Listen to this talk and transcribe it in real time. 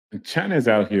And China's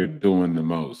out here doing the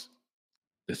most.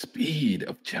 The speed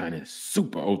of China is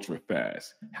super ultra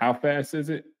fast. How fast is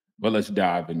it? Well, let's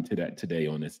dive into that today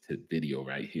on this video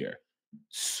right here.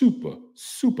 Super,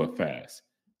 super fast.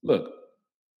 Look,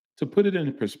 to put it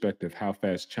into perspective, how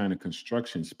fast China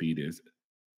construction speed is,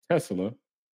 Tesla,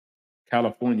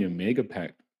 California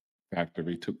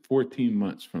factory took 14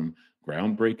 months from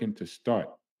groundbreaking to start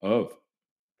of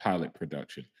pilot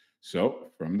production.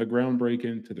 So, from the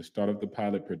groundbreaking to the start of the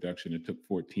pilot production, it took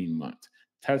 14 months.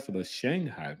 Tesla's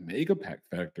Shanghai Megapack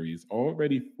factory is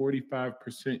already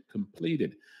 45%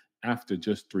 completed after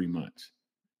just 3 months.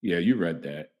 Yeah, you read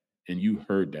that and you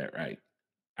heard that right.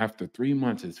 After 3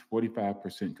 months, it's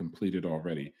 45% completed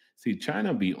already. See,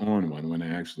 China be on one when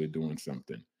they're actually doing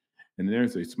something. And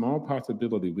there's a small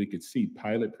possibility we could see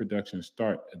pilot production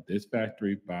start at this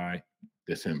factory by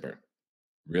December.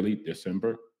 Really?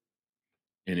 December?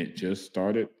 And it just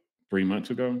started 3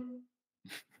 months ago?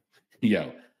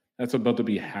 Yo, that's about to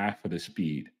be half of the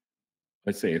speed.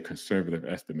 Let's say a conservative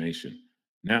estimation.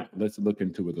 Now, let's look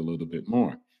into it a little bit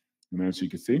more. And as you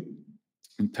can see,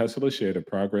 Tesla shared a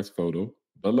progress photo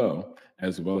below,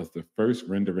 as well as the first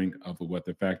rendering of what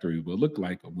the factory will look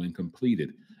like when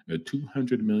completed. A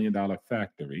 $200 million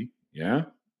factory, yeah,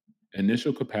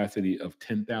 initial capacity of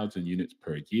 10,000 units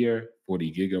per year,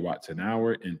 40 gigawatts an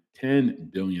hour, and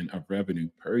 10 billion of revenue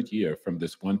per year from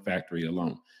this one factory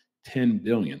alone. 10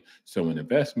 billion. So an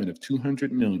investment of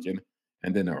 200 million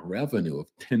and then a revenue of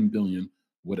 10 billion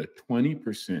with a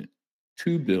 20%,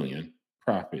 2 billion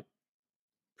profit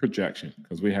projection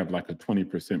because we have like a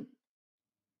 20%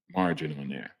 margin on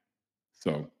there.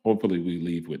 So hopefully we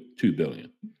leave with 2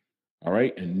 billion. All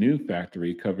right. A new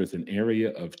factory covers an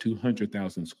area of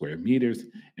 200,000 square meters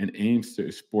and aims to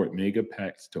export mega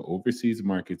packs to overseas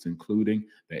markets, including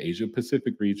the Asia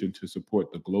Pacific region, to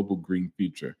support the global green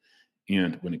future.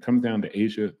 And when it comes down to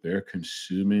Asia, they're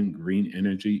consuming green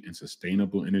energy and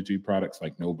sustainable energy products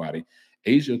like nobody.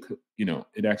 Asia,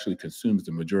 it actually consumes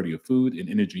the majority of food and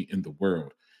energy in the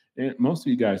world. And most of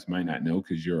you guys might not know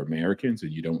because you're Americans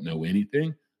and you don't know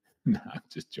anything. No, I'm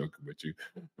just joking with you.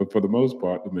 But for the most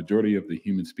part, the majority of the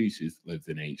human species lives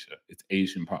in Asia. It's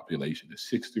Asian population. It's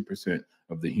 60%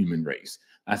 of the human race.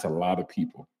 That's a lot of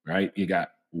people, right? You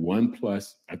got one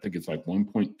plus, I think it's like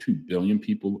 1.2 billion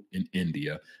people in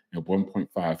India and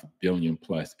 1.5 billion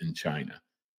plus in China.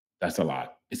 That's a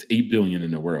lot. It's 8 billion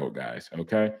in the world, guys.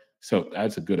 Okay. So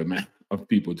that's a good amount of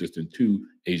people just in two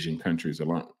Asian countries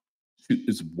alone.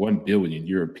 It's 1 billion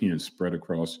Europeans spread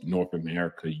across North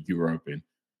America, Europe, and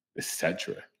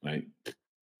etc. Like,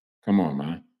 come on,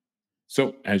 man.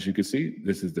 So as you can see,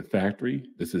 this is the factory.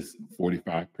 This is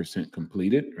 45%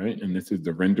 completed, right? And this is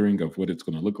the rendering of what it's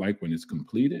going to look like when it's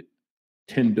completed.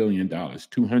 $10 billion,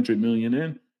 200 million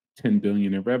in, 10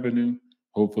 billion in revenue,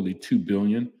 hopefully 2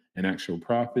 billion in actual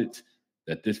profits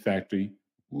that this factory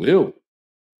will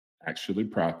actually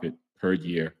profit per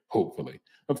year, hopefully.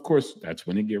 Of course, that's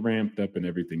when it get ramped up and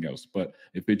everything else. But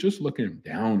if you're just looking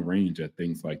downrange at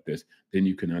things like this, then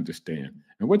you can understand.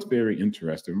 And what's very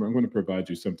interesting, I'm going to provide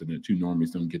you something that you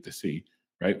normies don't get to see,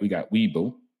 right? We got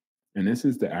Weeble, and this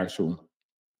is the actual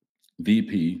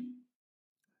VP,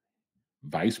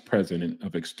 Vice President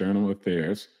of External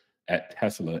Affairs at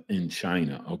Tesla in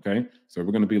China. Okay. So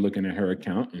we're going to be looking at her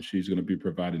account and she's going to be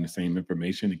providing the same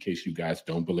information in case you guys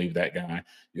don't believe that guy.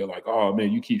 You're like, oh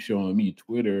man, you keep showing me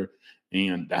Twitter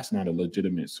and that's not a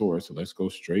legitimate source. So let's go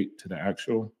straight to the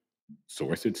actual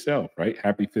source itself, right?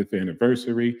 Happy fifth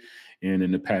anniversary. And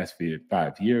in the past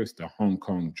 5 years, the Hong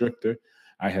Kong drifter,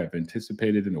 I have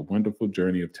anticipated in a wonderful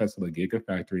journey of Tesla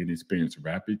Gigafactory and experienced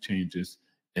rapid changes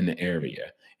in the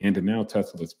area. And now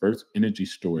Tesla's first energy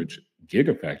storage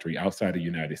gigafactory outside the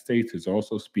United States is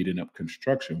also speeding up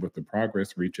construction with the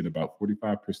progress reaching about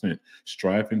 45%,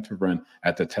 striving to run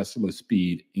at the Tesla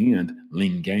speed and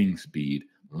Lingang speed.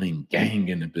 Lingang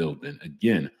in the building.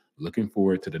 Again, looking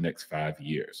forward to the next 5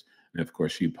 years. And of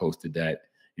course, she posted that.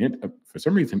 And for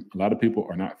some reason, a lot of people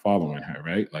are not following her,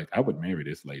 right? Like, I would marry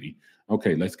this lady.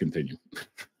 Okay, let's continue.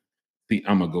 See,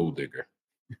 I'm a gold digger.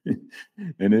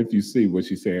 And if you see what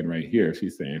she's saying right here,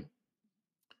 she's saying,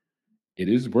 it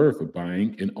is worth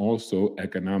buying and also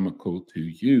economical to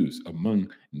use.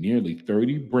 Among nearly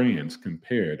 30 brands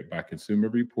compared by Consumer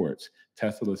Reports,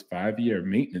 Tesla's 5 year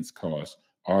maintenance costs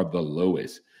are the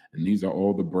lowest. And these are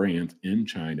all the brands in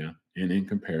China. And in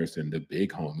comparison, the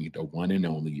big homie, the one and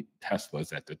only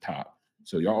Tesla's at the top.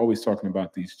 So you're always talking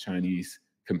about these Chinese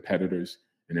competitors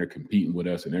and they're competing with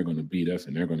us and they're going to beat us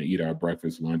and they're going to eat our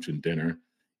breakfast, lunch, and dinner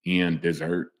and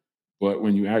dessert. But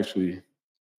when you actually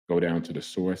go down to the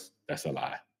source, that's a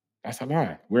lie. That's a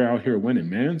lie. We're out here winning.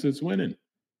 Mans is winning.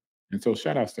 And so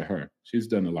shout outs to her. She's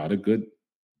done a lot of good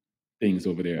things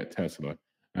over there at Tesla.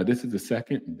 This is the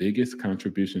second biggest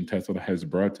contribution Tesla has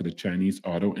brought to the Chinese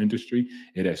auto industry.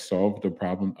 It has solved the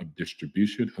problem of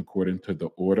distribution according to the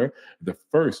order. The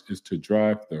first is to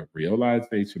drive the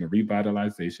realization or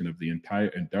revitalization of the entire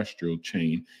industrial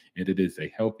chain, and it is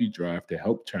a healthy drive to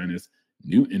help China's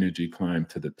new energy climb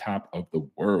to the top of the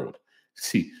world.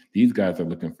 See, these guys are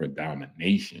looking for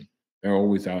domination. They're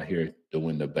always out here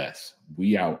doing the best.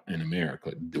 We out in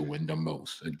America doing the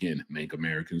most. Again, make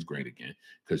Americans great again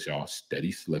because y'all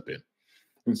steady slipping.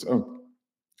 And so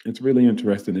it's really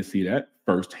interesting to see that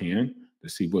firsthand, to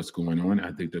see what's going on.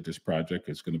 I think that this project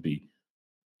is going to be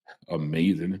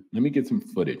amazing. Let me get some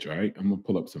footage, all right? I'm going to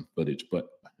pull up some footage. But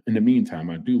in the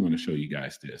meantime, I do want to show you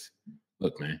guys this.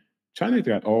 Look, man, China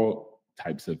got all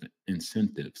types of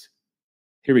incentives.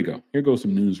 Here we go. Here goes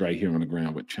some news right here on the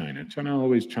ground with China. China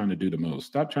always trying to do the most.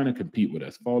 Stop trying to compete with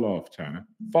us. Fall off, China.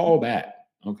 Fall back.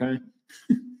 Okay.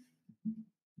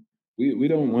 We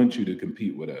don't want you to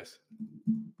compete with us.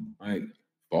 Like,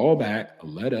 fall back.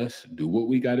 Let us do what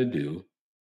we got to do,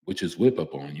 which is whip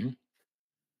up on you.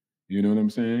 You know what I'm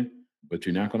saying? But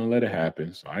you're not going to let it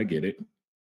happen. So I get it.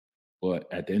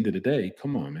 But at the end of the day,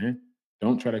 come on, man.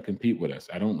 Don't try to compete with us.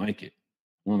 I don't like it.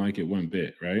 I don't like it one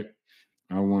bit, right?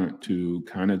 I want to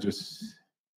kind of just,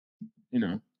 you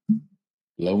know,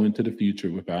 blow into the future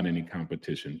without any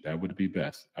competition. That would be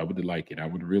best. I would like it. I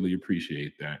would really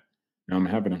appreciate that. Now, I'm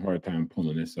having a hard time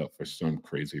pulling this up for some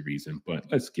crazy reason, but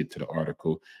let's get to the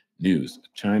article. News: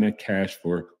 China cash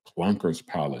for clunkers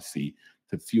policy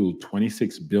to fuel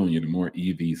 26 billion more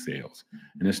EV sales.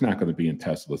 And it's not going to be in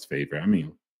Tesla's favor. I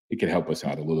mean, it could help us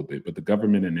out a little bit, but the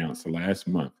government announced last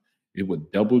month it would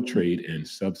double trade in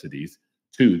subsidies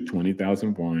to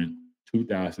 20,000 won,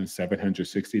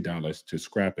 $2,760 to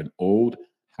scrap an old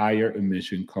higher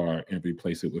emission car and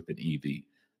replace it with an EV.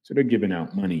 So they're giving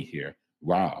out money here.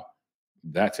 Wow.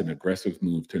 That's an aggressive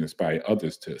move to inspire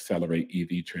others to accelerate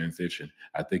EV transition.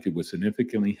 I think it would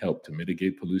significantly help to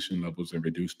mitigate pollution levels and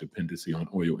reduce dependency on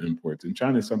oil imports. And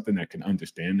China is something that can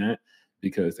understand that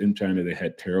because in China they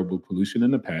had terrible pollution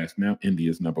in the past. Now India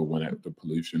is number one at the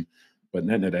pollution. But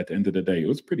then at the end of the day, it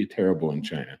was pretty terrible in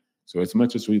China. So as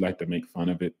much as we like to make fun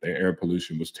of it, their air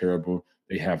pollution was terrible.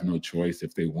 They have no choice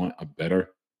if they want a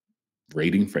better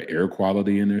rating for air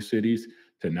quality in their cities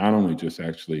to not only just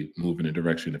actually move in the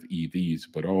direction of EVs,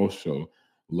 but also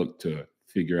look to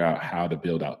figure out how to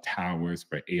build out towers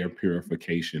for air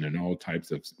purification and all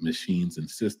types of machines and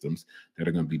systems that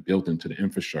are going to be built into the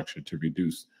infrastructure to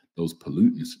reduce those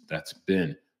pollutants that's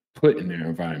been put in their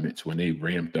environments when they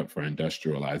ramped up for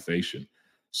industrialization.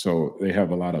 So they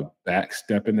have a lot of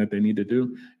backstepping that they need to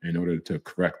do in order to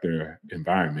correct their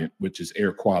environment, which is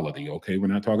air quality. Okay. We're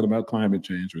not talking about climate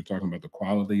change. We're talking about the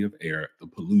quality of air, the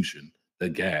pollution, the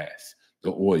gas,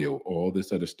 the oil, all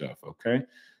this other stuff. Okay.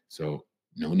 So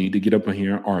no need to get up in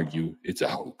here and argue. It's a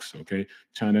hoax. Okay.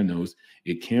 China knows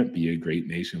it can't be a great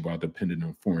nation while dependent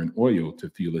on foreign oil to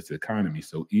fuel its economy.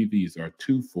 So EVs are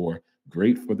two for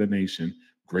great for the nation,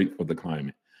 great for the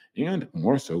climate, and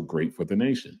more so great for the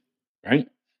nation. Right.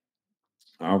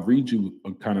 I'll read you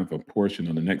a kind of a portion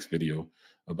on the next video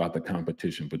about the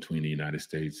competition between the United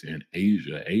States and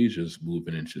Asia. Asia's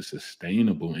moving into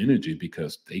sustainable energy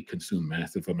because they consume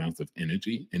massive amounts of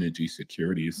energy. Energy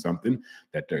security is something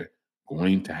that they're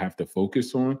going to have to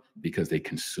focus on because they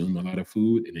consume a lot of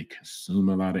food and they consume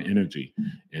a lot of energy.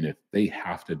 And if they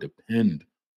have to depend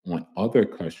on other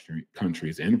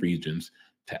countries and regions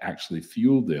to actually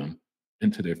fuel them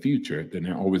into their future, then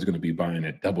they're always going to be buying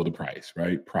at double the price,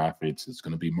 right? Profits, it's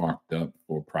going to be marked up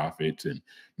for profits and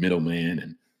middlemen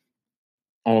and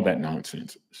all that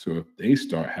nonsense. So if they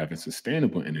start having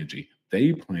sustainable energy,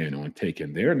 they plan on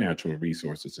taking their natural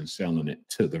resources and selling it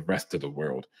to the rest of the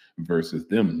world versus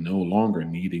them no longer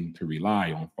needing to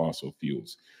rely on fossil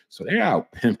fuels. So they're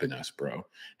out pimping us, bro.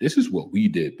 This is what we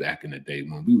did back in the day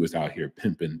when we was out here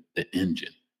pimping the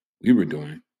engine. We were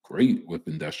doing great with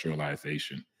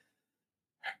industrialization.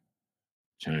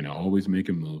 China always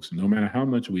making moves. No matter how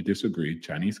much we disagree,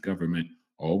 Chinese government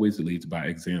always leads by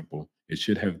example. It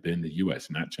should have been the US,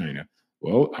 not China.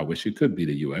 Well, I wish it could be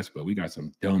the US, but we got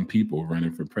some dumb people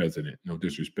running for president. No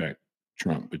disrespect,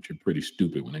 Trump, but you're pretty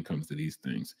stupid when it comes to these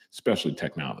things, especially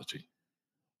technology.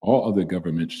 All other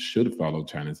governments should follow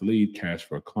China's lead, cash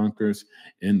for clunkers.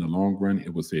 In the long run,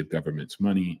 it will save governments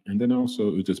money. And then also,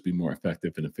 it will just be more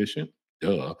effective and efficient.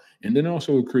 Duh. And then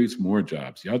also, it creates more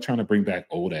jobs. Y'all trying to bring back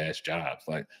old ass jobs,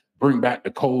 like bring back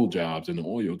the coal jobs and the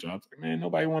oil jobs. Like, man,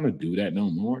 nobody want to do that no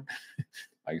more.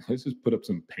 Like, let's just put up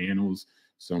some panels,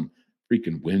 some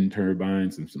freaking wind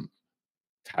turbines, and some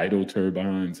tidal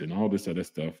turbines, and all this other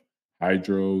stuff.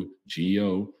 hydro,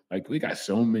 geo. Like we got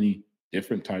so many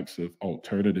different types of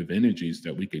alternative energies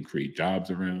that we can create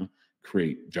jobs around,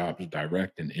 create jobs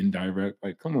direct and indirect.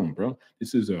 Like, come on, bro.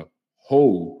 This is a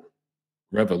whole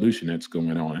revolution that's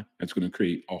going on that's going to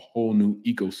create a whole new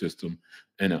ecosystem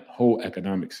and a whole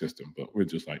economic system. But we're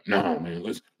just like, no, man,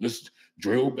 let's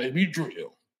drill, baby,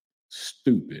 drill.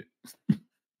 Stupid.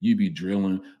 You be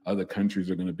drilling, other countries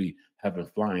are going to be having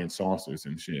flying saucers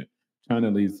and shit.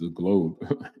 China leads the globe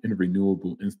in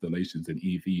renewable installations and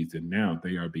EVs, and now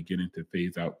they are beginning to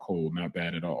phase out coal. Not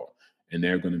bad at all. And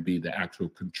they're going to be the actual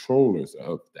controllers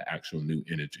of the actual new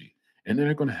energy. And then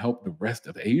they're going to help the rest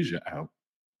of Asia out.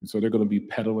 And so they're going to be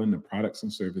peddling the products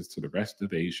and service to the rest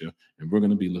of Asia, and we're going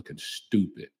to be looking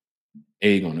stupid,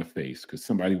 egg on the face, because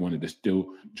somebody wanted to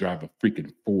still drive a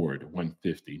freaking Ford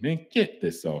 150. Man, get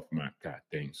this off my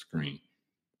goddamn screen.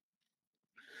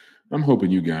 I'm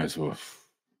hoping you guys will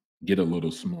get a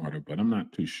little smarter, but I'm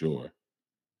not too sure.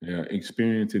 Yeah,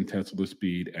 experiencing Tesla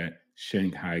speed at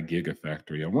Shanghai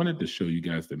Gigafactory. I wanted to show you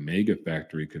guys the mega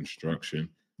factory construction,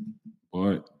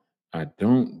 but I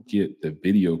don't get the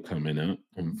video coming up,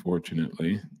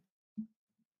 unfortunately.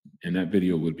 And that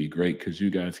video would be great because you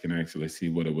guys can actually see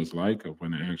what it was like of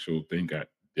when the actual thing got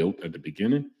built at the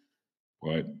beginning.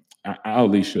 But I'll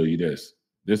at least show you this.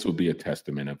 This will be a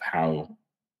testament of how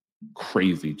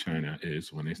crazy China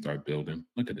is when they start building.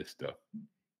 Look at this stuff.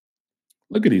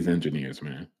 Look at these engineers,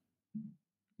 man.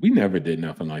 We never did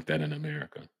nothing like that in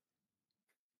America.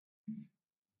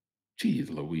 Jeez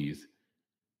Louise.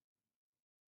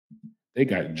 They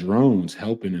got drones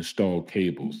helping install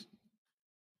cables.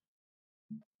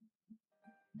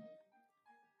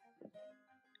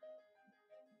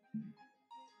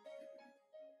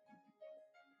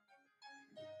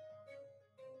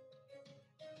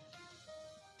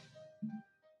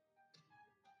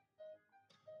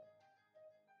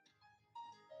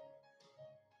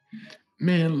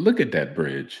 Man, look at that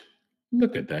bridge.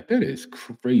 Look at that. That is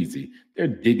crazy. They're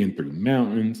digging through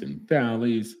mountains and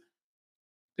valleys.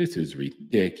 This is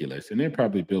ridiculous. And they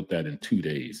probably built that in 2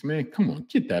 days. Man, come on,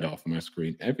 get that off my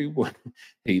screen. Everyone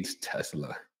hates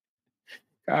Tesla.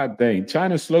 God dang,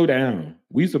 China, slow down.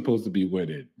 We supposed to be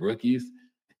winning, rookies.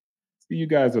 See you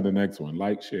guys on the next one.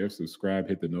 Like, share, subscribe,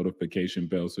 hit the notification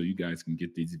bell so you guys can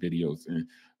get these videos and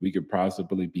we could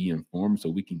possibly be informed so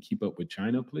we can keep up with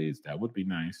China, please. That would be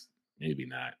nice. Maybe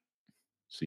not.